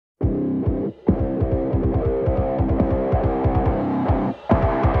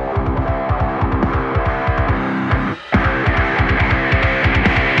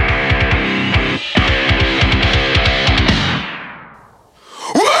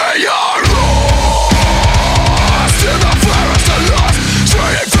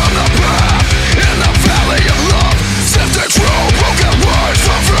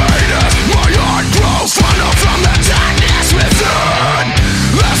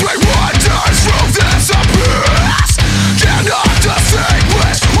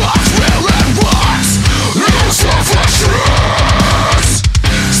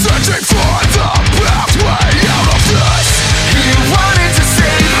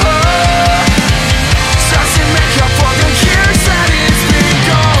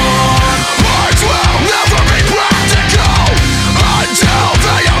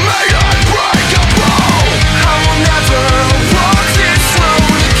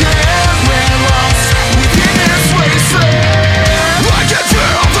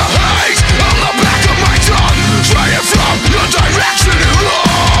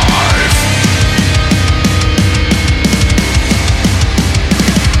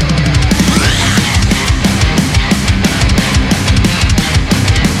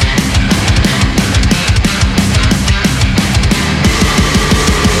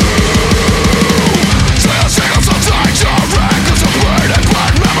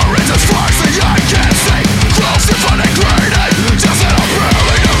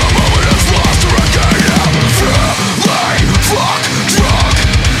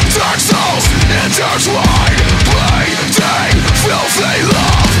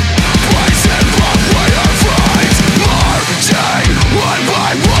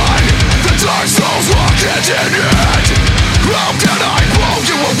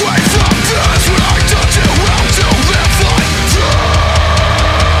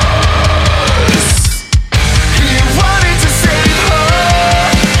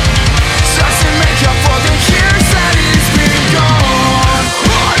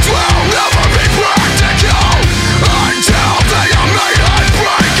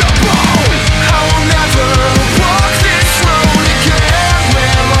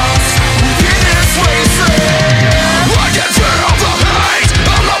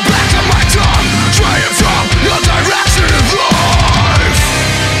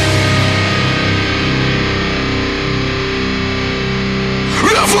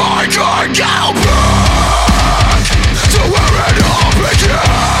go back to where it all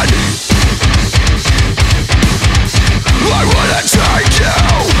began. I wanna take you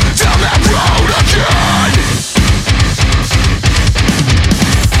down that road again.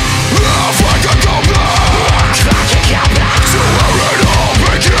 If I could go back to where it all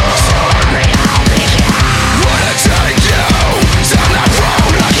began, wanna take you down that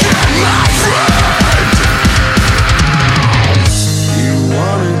road again, my friend. You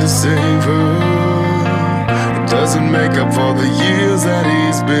wanted to save her. It doesn't make up for the years that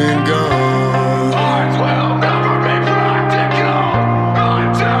he's been gone. I will never be practical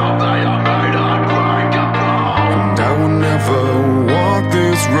until they are made unbreakable. And I will never walk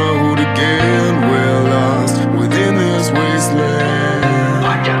this road again. We're lost within this wasteland.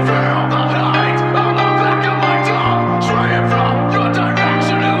 I can feel the hate on the back of my tongue, straying from your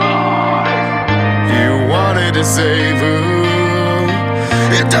direction in life. You wanted to save her.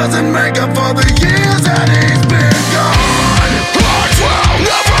 It doesn't make up for the years that he's been gone.